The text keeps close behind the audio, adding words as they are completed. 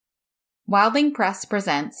Wildling Press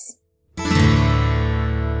presents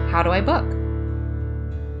How Do I Book?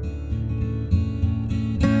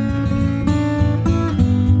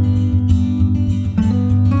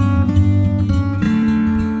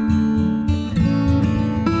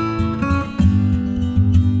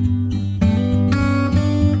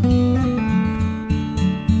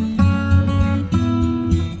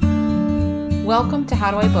 Welcome to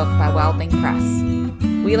How Do I Book by Wildling Press.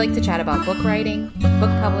 We like to chat about book writing, book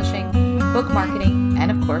publishing, book marketing, and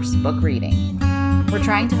of course, book reading. We're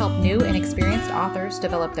trying to help new and experienced authors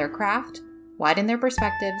develop their craft, widen their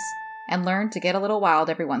perspectives, and learn to get a little wild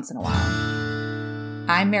every once in a while.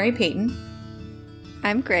 I'm Mary Payton.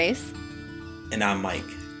 I'm Grace. And I'm Mike.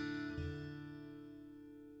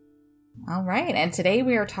 All right, and today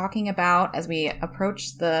we are talking about, as we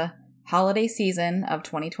approach the holiday season of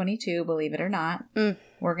 2022, believe it or not,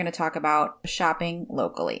 we're going to talk about shopping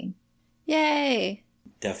locally. Yay!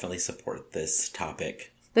 Definitely support this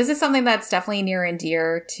topic. This is something that's definitely near and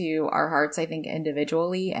dear to our hearts, I think,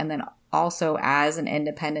 individually, and then also as an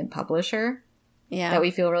independent publisher that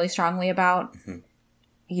we feel really strongly about. Mm-hmm.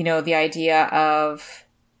 You know, the idea of,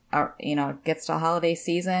 it gets to holiday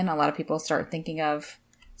season, a lot of people start thinking of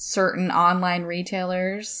certain online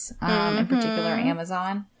retailers, in particular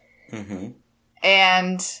Amazon. Mm-hmm.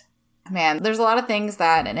 And man, there's a lot of things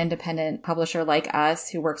that an independent publisher like us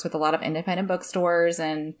who works with a lot of independent bookstores,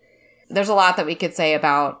 and there's a lot that we could say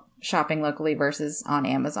about shopping locally versus on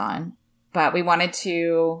Amazon. But we wanted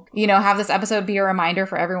to, have this episode be a reminder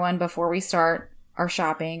for everyone before we start our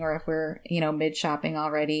shopping, or if we're, mid-shopping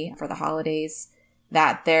already for the holidays,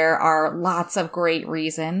 that there are lots of great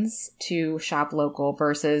reasons to shop local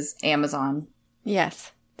versus Amazon.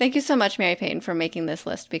 Yes. Thank you so much, Mary Payton, for making this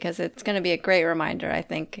list, because it's going to be a great reminder, I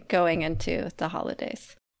think, going into the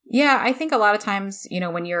holidays. Yeah, I think a lot of times,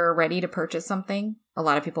 when you're ready to purchase something, a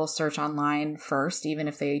lot of people search online first, even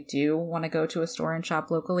if they do want to go to a store and shop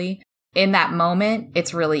locally. In that moment,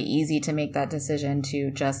 it's really easy to make that decision to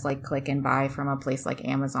just click and buy from a place like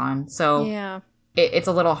Amazon. So yeah. It's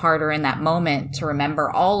a little harder in that moment to remember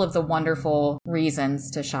all of the wonderful reasons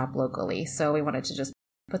to shop locally. So we wanted to just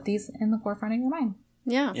put these in the forefront of your mind.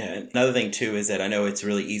 Yeah. Yeah. Another thing, too, is that I know it's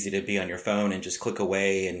really easy to be on your phone and just click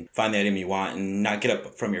away and find the item you want and not get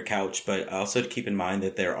up from your couch. But also to keep in mind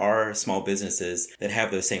that there are small businesses that have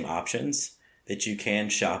those same options that you can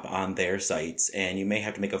shop on their sites. And you may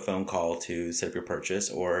have to make a phone call to set up your purchase,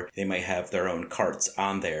 or they might have their own carts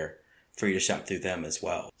on there for you to shop through them as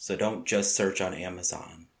well. So don't just search on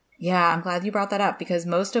Amazon. Yeah, I'm glad you brought that up, because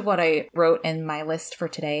most of what I wrote in my list for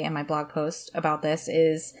today and my blog post about this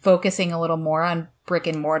is focusing a little more on brick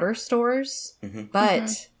and mortar stores. Mm-hmm.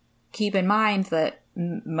 But keep in mind that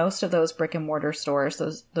most of those brick and mortar stores,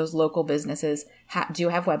 those local businesses do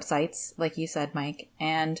have websites, like you said, Mike.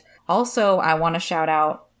 And also I want to shout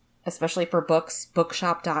out, especially for books,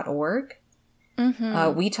 bookshop.org.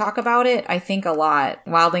 Mm-hmm. We talk about it, I think, a lot.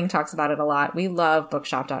 Wildling talks about it a lot. We love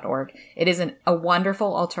bookshop.org. It is a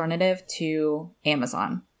wonderful alternative to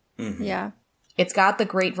Amazon. Mm-hmm. Yeah. It's got the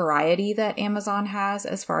great variety that Amazon has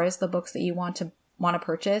as far as the books that you want to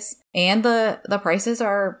purchase. And the prices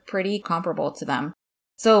are pretty comparable to them.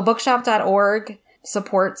 So bookshop.org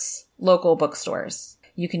supports local bookstores.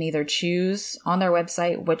 You can either choose on their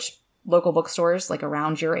website which local bookstores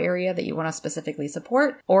around your area that you want to specifically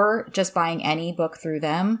support, or just buying any book through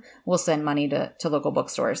them will send money to local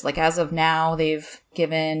bookstores. As of now, they've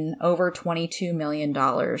given over $22 million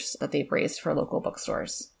that they've raised for local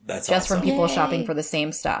bookstores. That's just awesome. From people Yay. Shopping for the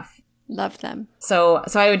same stuff. Love them. So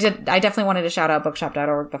I definitely wanted to shout out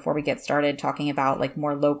bookshop.org before we get started talking about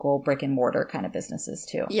more local brick and mortar kind of businesses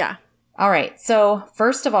too. Yeah. All right. So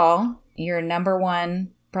first of all, your number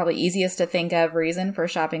one, probably easiest to think of reason for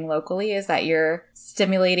shopping locally is that you're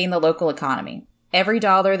stimulating the local economy. Every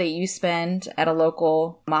dollar that you spend at a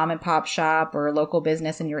local mom and pop shop or local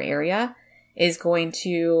business in your area is going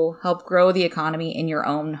to help grow the economy in your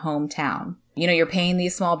own hometown. You're paying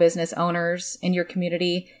these small business owners in your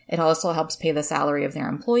community. It also helps pay the salary of their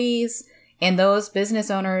employees. And those business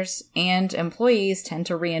owners and employees tend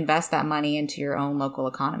to reinvest that money into your own local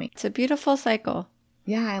economy. It's a beautiful cycle.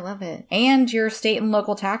 Yeah, I love it. And your state and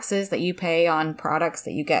local taxes that you pay on products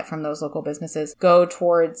that you get from those local businesses go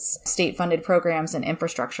towards state-funded programs and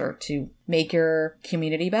infrastructure to make your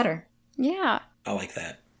community better. Yeah. I like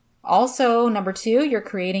that. Also, number two, you're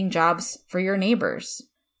creating jobs for your neighbors.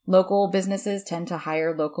 Local businesses tend to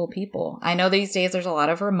hire local people. I know these days there's a lot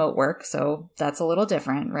of remote work, so that's a little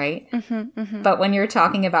different, right? Mm-hmm, mm-hmm. But when you're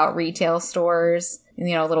talking about retail stores,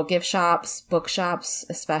 little gift shops, bookshops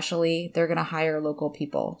especially, they're going to hire local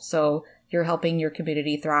people. So you're helping your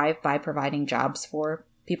community thrive by providing jobs for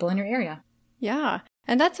people in your area. Yeah.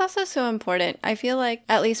 And that's also so important. I feel like,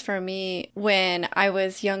 at least for me, when I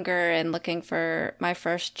was younger and looking for my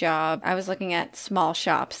first job, I was looking at small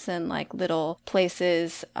shops and like little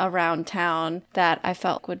places around town that I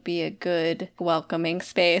felt would be a good welcoming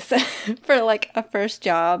space for like a first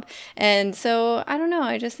job. And so, I don't know,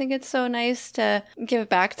 I just think it's so nice to give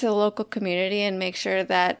back to the local community and make sure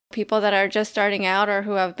that people that are just starting out or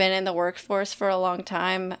who have been in the workforce for a long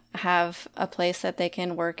time have a place that they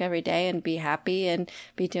can work every day and be happy and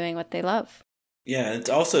be doing what they love. Yeah, it's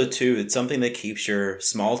also, too, it's something that keeps your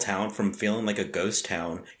small town from feeling like a ghost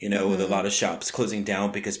town, you know, with a lot of shops closing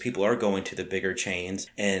down because people are going to the bigger chains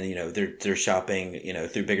and, you know, they're shopping, you know,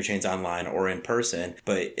 through bigger chains online or in person.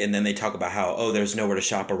 And then they talk about how, oh, there's nowhere to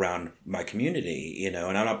shop around my community, you know,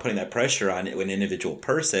 and I'm not putting that pressure on an individual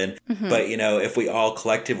person. But, you know, if we all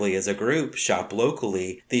collectively as a group shop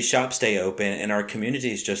locally, these shops stay open and our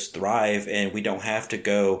communities just thrive and we don't have to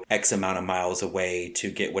go X amount of miles away to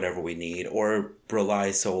get whatever we need or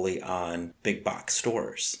rely solely on big box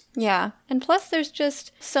stores. Yeah. And plus there's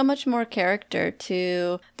just so much more character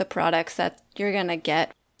to the products that you're going to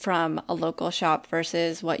get from a local shop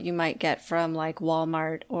versus what you might get from like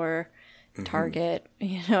Walmart or Target.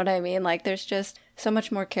 You know what I mean? Like there's just so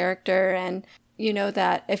much more character. And you know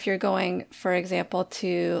that if you're going, for example,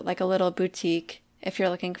 to like a little boutique, if you're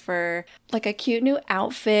looking for like a cute new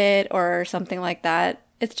outfit or something like that,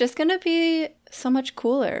 it's just going to be so much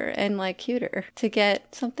cooler and like cuter to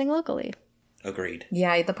get something locally. Agreed.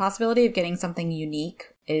 Yeah, the possibility of getting something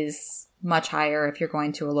unique is much higher if you're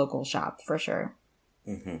going to a local shop, for sure.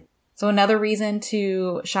 So another reason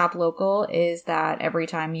to shop local is that every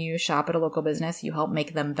time you shop at a local business, you help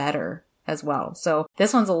make them better as well. So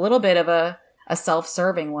this one's a little bit of a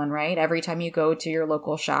self-serving one, right? Every time you go to your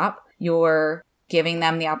local shop, you're giving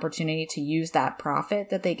them the opportunity to use that profit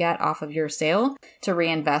that they get off of your sale to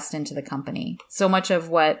reinvest into the company. So much of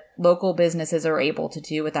what local businesses are able to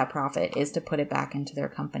do with that profit is to put it back into their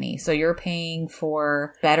company. So you're paying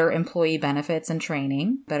for better employee benefits and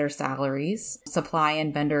training, better salaries, supply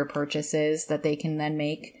and vendor purchases that they can then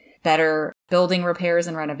make, better building repairs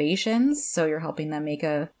and renovations. So you're helping them make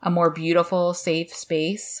a more beautiful, safe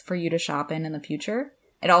space for you to shop in the future.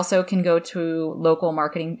 It also can go to local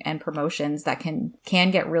marketing and promotions that can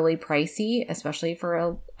get really pricey, especially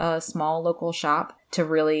for a small local shop, to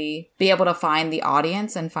really be able to find the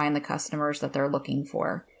audience and find the customers that they're looking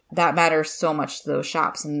for. That matters so much to those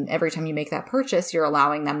shops. And every time you make that purchase, you're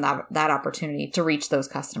allowing them that opportunity to reach those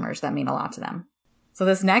customers that mean a lot to them. So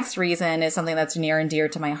this next reason is something that's near and dear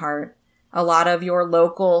to my heart. A lot of your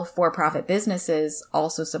local for-profit businesses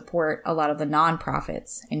also support a lot of the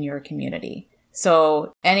nonprofits in your community.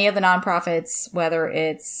 So any of the nonprofits, whether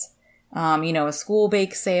it's, a school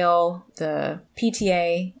bake sale, the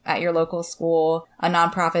PTA at your local school, a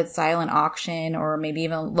nonprofit silent auction, or maybe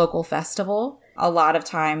even a local festival, a lot of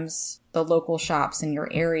times the local shops in your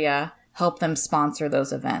area help them sponsor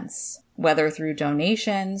those events, whether through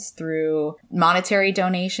donations, through monetary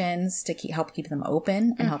donations to help keep them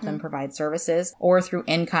open and help them provide services, or through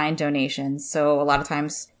in-kind donations. So a lot of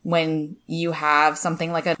times when you have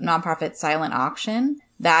something like a nonprofit silent auction,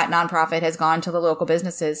 that nonprofit has gone to the local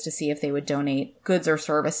businesses to see if they would donate goods or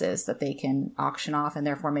services that they can auction off and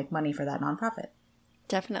therefore make money for that nonprofit.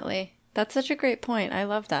 Definitely. That's such a great point. I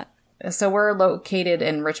love that. So we're located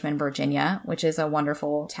in Richmond, Virginia, which is a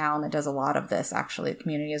wonderful town that does a lot of this. Actually, the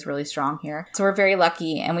community is really strong here. So we're very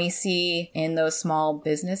lucky. And we see in those small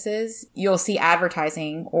businesses, you'll see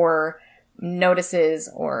advertising or notices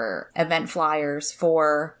or event flyers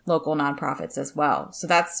for local nonprofits as well. So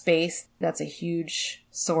that space, that's a huge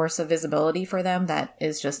source of visibility for them that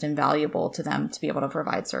is just invaluable to them to be able to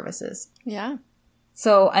provide services. Yeah.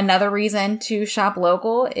 So another reason to shop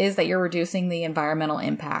local is that you're reducing the environmental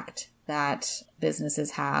impact that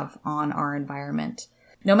businesses have on our environment.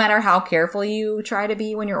 No matter how careful you try to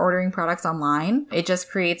be when you're ordering products online, it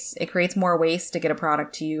creates more waste to get a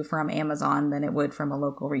product to you from Amazon than it would from a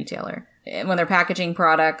local retailer. When they're packaging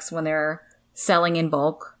products, when they're selling in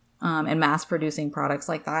bulk, and mass producing products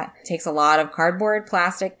like that, it takes a lot of cardboard,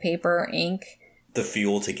 plastic, paper, ink. The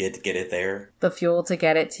fuel to get it there. The fuel to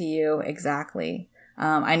get it to you, exactly.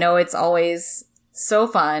 I know it's always so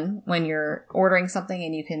fun when you're ordering something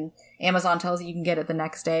and Amazon tells you can get it the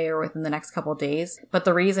next day or within the next couple of days. But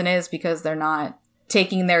the reason is because they're not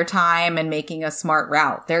taking their time and making a smart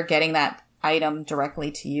route. They're getting that item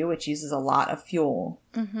directly to you, which uses a lot of fuel.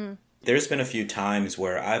 There's been a few times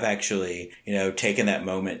where I've actually, taken that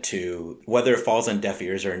moment to, whether it falls on deaf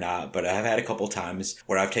ears or not, but I've had a couple times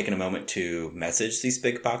where I've taken a moment to message these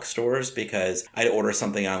big box stores because I'd order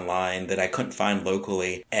something online that I couldn't find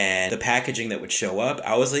locally, and the packaging that would show up,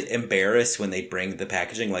 I was embarrassed when they bring the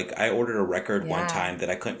packaging. Like, I ordered a record one time that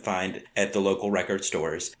I couldn't find at the local record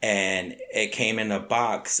stores, and it came in a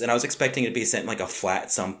box, and I was expecting it to be sent in like a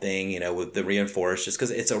flat something, with the reinforced, just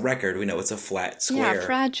because it's a record. We know it's a flat square. Yeah,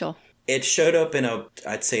 fragile. It showed up in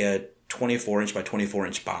I'd say a 24-inch by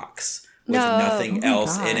 24-inch box with nothing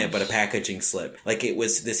else in it but a packaging slip. Like, it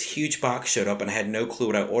was this huge box showed up, and I had no clue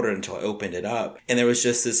what I ordered until I opened it up. And there was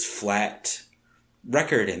just this flat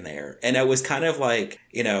record in there. And I was kind of like,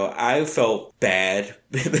 I felt bad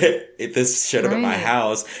that this showed up at my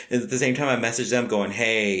house. And at the same time, I messaged them going,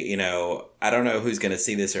 hey, I don't know who's going to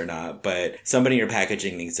see this or not, but somebody in your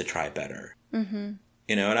packaging needs to try better. Mm-hmm.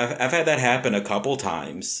 And I've had that happen a couple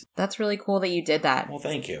times. That's really cool that you did that. Well,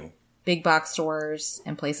 thank you. Big box stores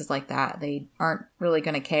and places like that, they aren't really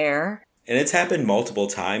going to care. And it's happened multiple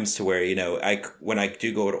times to where, when I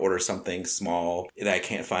do go to order something small that I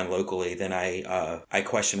can't find locally, then I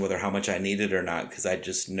question whether how much I need it or not, because I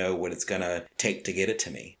just know what it's going to take to get it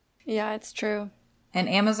to me. Yeah, it's true. And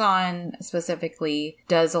Amazon specifically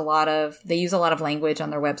they use a lot of language on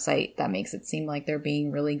their website that makes it seem like they're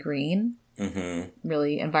being really green. Mm-hmm.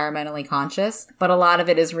 Really environmentally conscious. But a lot of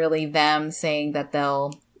it is really them saying that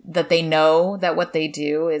they know that what they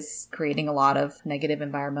do is creating a lot of negative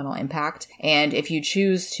environmental impact. And if you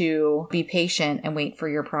choose to be patient and wait for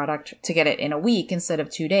your product to get it in a week instead of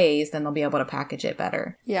 2 days, then they'll be able to package it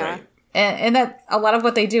better. Yeah. Right. And that a lot of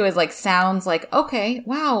what they do is sounds like, okay,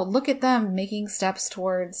 wow, look at them making steps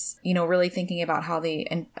towards, really thinking about how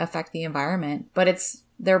they affect the environment. But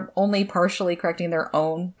they're only partially correcting their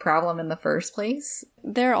own problem in the first place.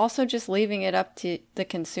 They're also just leaving it up to the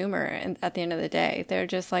consumer at the end of the day. They're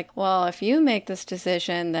just like, well, if you make this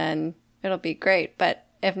decision, then it'll be great. But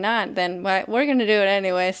if not, then we're going to do it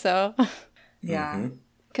anyway, so. Yeah.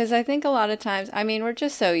 Because I think a lot of times, we're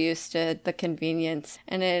just so used to the convenience,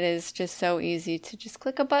 and it is just so easy to just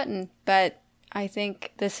click a button. But I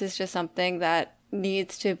think this is just something that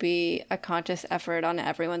needs to be a conscious effort on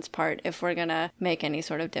everyone's part if we're going to make any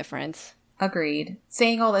sort of difference. Agreed.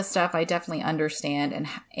 Saying all this stuff, I definitely understand and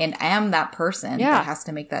am that person that has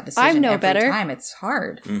to make that decision every time. It's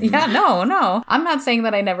hard. Mm-hmm. Yeah, no. I'm not saying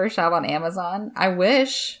that I never shop on Amazon. I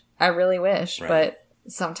really wish, right. But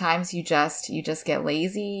sometimes you just get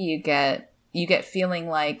lazy. You get feeling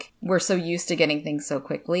like we're so used to getting things so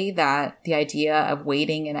quickly that the idea of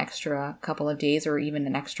waiting an extra couple of days or even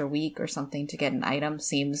an extra week or something to get an item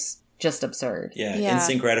seems just absurd. Yeah.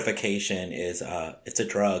 Instant gratification is, it's a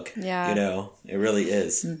drug. Yeah. It really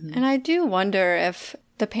is. Mm-hmm. And I do wonder if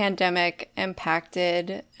the pandemic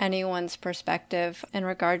impacted anyone's perspective in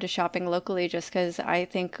regard to shopping locally, just because I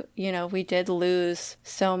think, we did lose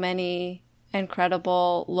so many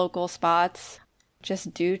incredible local spots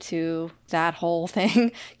just due to that whole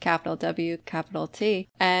thing, capital W, capital T.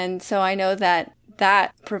 And so I know that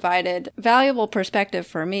provided valuable perspective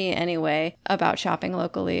for me anyway about shopping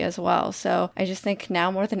locally as well. So I just think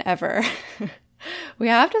now more than ever, we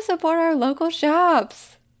have to support our local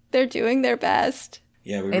shops. They're doing their best.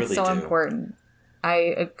 Yeah, we really do. It's so important.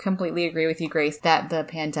 I completely agree with you, Grace, that the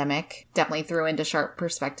pandemic definitely threw into sharp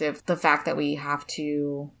perspective the fact that we have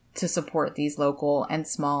to support these local and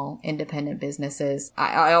small independent businesses.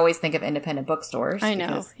 I always think of independent bookstores. I know,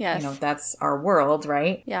 because, yes. That's our world,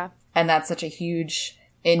 right? Yeah. And that's such a huge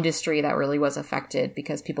industry that really was affected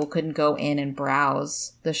because people couldn't go in and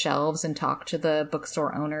browse the shelves and talk to the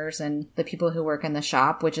bookstore owners and the people who work in the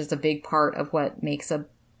shop, which is a big part of what makes a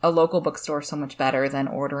local bookstore so much better than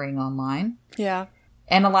ordering online. Yeah.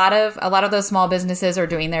 And a lot of those small businesses are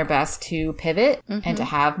doing their best to pivot and to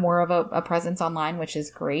have more of a presence online, which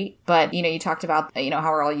is great. But, you talked about,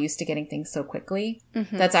 how we're all used to getting things so quickly.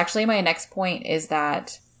 Mm-hmm. That's actually my next point, is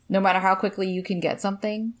that no matter how quickly you can get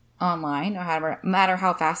something online, no matter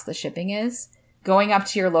how fast the shipping is, going up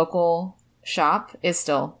to your local shop is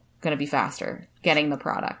still going to be faster getting the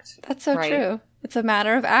product. That's so true. It's a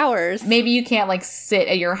matter of hours. Maybe you can't sit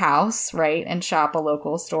at your house, right, and shop a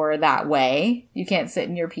local store that way. You can't sit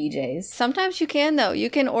in your PJs. Sometimes you can, though. You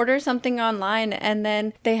can order something online and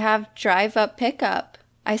then they have drive-up pickup.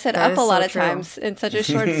 I said that up a lot of times in such a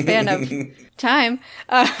short span of time.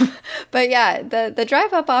 But yeah, the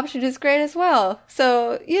drive-up option is great as well.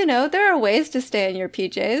 So, there are ways to stay in your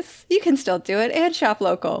PJs. You can still do it and shop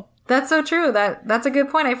local. That's so true. That's a good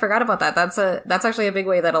point. I forgot about that. That's actually a big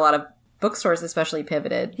way that a lot of bookstores especially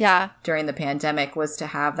pivoted during the pandemic was to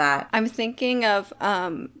have that. I'm thinking of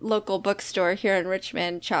local bookstore here in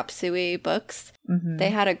Richmond, Chop Suey Books. Mm-hmm. They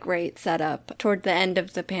had a great setup toward the end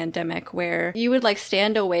of the pandemic where you would like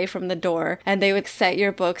stand away from the door and they would set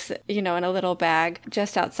your books, you know, in a little bag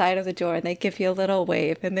just outside of the door and they'd give you a little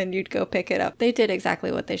wave and then you'd go pick it up. They did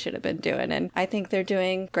exactly what they should have been doing, and I think they're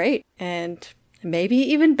doing great and maybe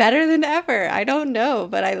even better than ever. I don't know,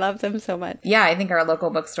 but I love them so much. Yeah, I think our local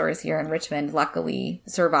bookstores here in Richmond luckily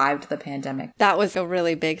survived the pandemic. That was a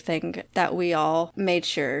really big thing that we all made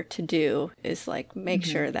sure to do, is like make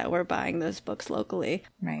sure that we're buying those books locally.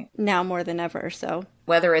 Right. Now more than ever, so.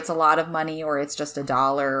 Whether it's a lot of money or it's just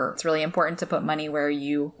 $1, it's really important to put money where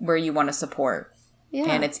you want to support. Yeah.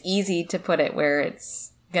 And it's easy to put it where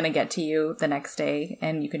it's going to get to you the next day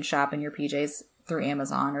and you can shop in your PJs through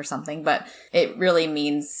Amazon or something, but it really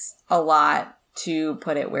means a lot to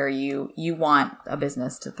put it where you want a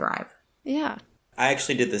business to thrive. Yeah. I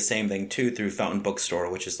actually did the same thing too through Fountain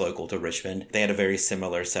Bookstore, which is local to Richmond. They had a very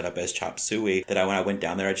similar setup as Chop Suey, that when I went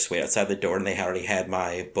down there, I just wait outside the door and they already had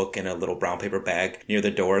my book in a little brown paper bag near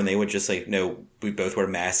the door, and they would just like, no, we both wear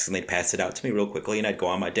masks, and they'd pass it out to me real quickly, and I'd go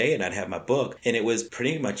on my day and I'd have my book. And it was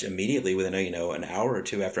pretty much immediately within an hour or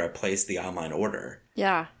two after I placed the online order.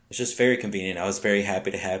 Yeah. It's just very convenient. I was very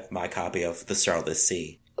happy to have my copy of The Starless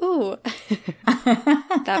Sea. Ooh.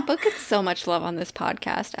 That book gets so much love on this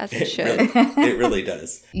podcast, as it should. It really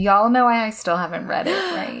does. Y'all know I still haven't read it,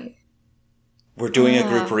 right? We're doing a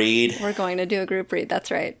group read. We're going to do a group read.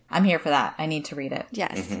 That's right. I'm here for that. I need to read it.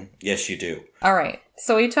 Yes. Mm-hmm. Yes, you do. All right.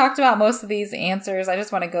 So we talked about most of these answers. I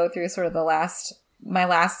just want to go through sort of my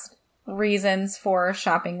last reasons for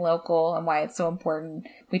shopping local and why it's so important.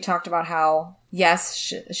 We talked about how,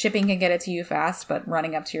 yes, shipping can get it to you fast, but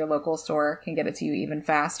running up to your local store can get it to you even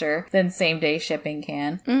faster than same-day shipping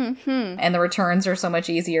can. Mm-hmm. And the returns are so much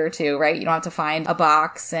easier, too, right? You don't have to find a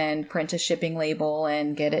box and print a shipping label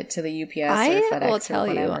and get it to the UPS or FedEx. I will tell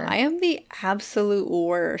you, I am the absolute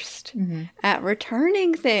worst at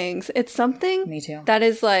returning things. It's something Me too. That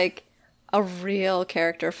is like a real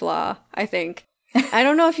character flaw, I think. I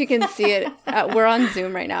don't know if you can see it. We're on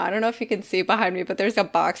Zoom right now. I don't know if you can see behind me, but there's a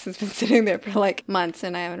box that's been sitting there for like months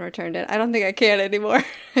and I haven't returned it. I don't think I can anymore.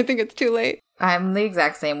 I think it's too late. I'm the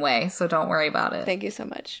exact same way, so don't worry about it. Thank you so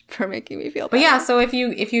much for making me feel better. But yeah, so if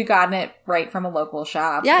you gotten it right from a local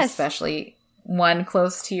shop, especially one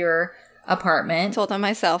close to your apartment. Told on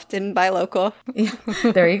myself, didn't buy local. Yeah,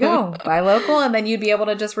 there you go. Buy local, and then you'd be able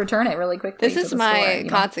to just return it really quickly. This is my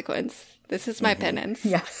consequence. This is my penance.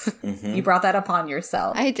 Yes. You brought that upon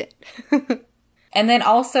yourself. I did. And then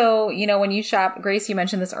also, when you shop, Grace, you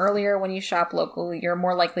mentioned this earlier, when you shop locally, you're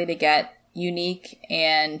more likely to get unique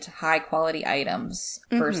and high quality items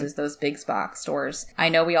versus those big box stores. I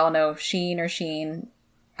know we all know Shein or Shein.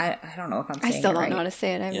 I don't know if I'm saying it right. I still don't know how to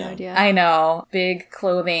say it. I have no idea. I know. Big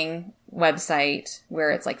clothing website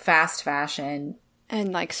where it's like fast fashion.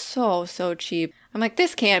 And like so cheap. I'm like,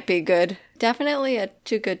 this can't be good. Definitely a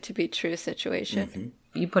too good to be true situation.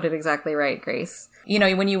 Mm-hmm. You put it exactly right, Grace.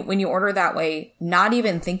 When you order that way, not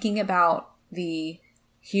even thinking about the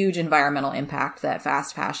huge environmental impact that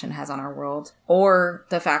fast fashion has on our world, or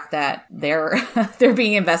the fact that they're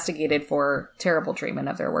being investigated for terrible treatment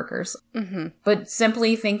of their workers. Mm-hmm. But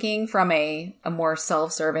simply thinking from a more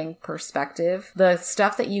self-serving perspective, the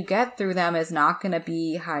stuff that you get through them is not going to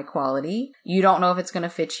be high quality. You don't know if it's going to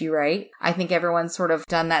fit you right. I think everyone's sort of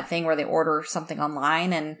done that thing where they order something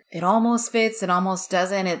online and it almost fits, it almost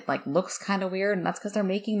doesn't. It like looks kind of weird, and that's because they're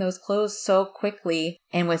making those clothes so quickly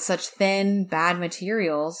and with such thin, bad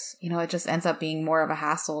materials. It just ends up being more of a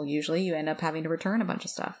hassle. Usually you end up having to return a bunch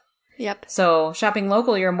of stuff. Yep. So shopping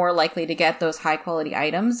local, you're more likely to get those high quality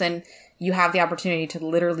items, and you have the opportunity to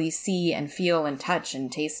literally see and feel and touch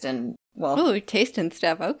and taste and, ooh, taste and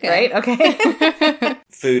stuff. Okay. Right? Okay.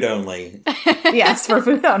 Food only. Yes, for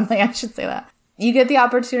food only. I should say that. You get the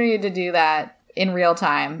opportunity to do that in real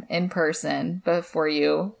time, in person, before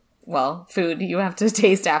food you have to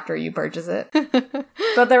taste after you purchase it.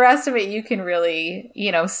 But the rest of it, you can really,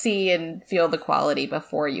 see and feel the quality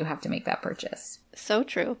before you have to make that purchase. So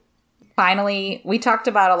true. Finally, we talked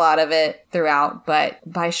about a lot of it throughout, but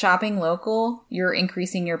by shopping local, you're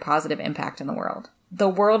increasing your positive impact in the world. The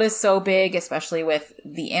world is so big, especially with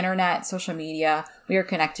the internet, social media. We are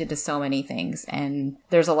connected to so many things, and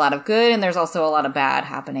there's a lot of good and there's also a lot of bad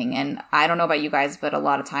happening. And I don't know about you guys, but a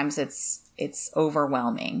lot of times it's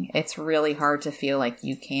overwhelming. It's really hard to feel like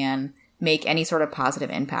you can make any sort of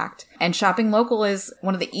positive impact. And shopping local is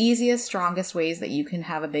one of the easiest, strongest ways that you can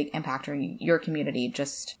have a big impact on your community,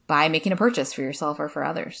 just by making a purchase for yourself or for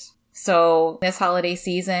others. So this holiday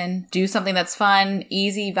season, do something that's fun,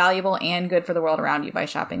 easy, valuable, and good for the world around you by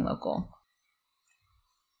shopping local.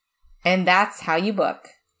 And that's how you book.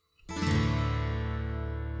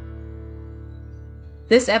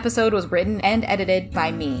 This episode was written and edited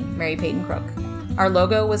by me, Mary Peyton Crook. Our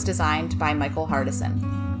logo was designed by Michael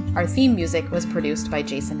Hardison. Our theme music was produced by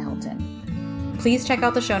Jason Hilton. Please check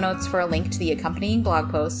out the show notes for a link to the accompanying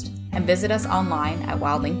blog post and visit us online at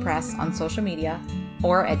Wildling Press on social media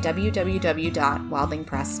or at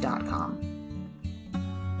www.wildlingpress.com.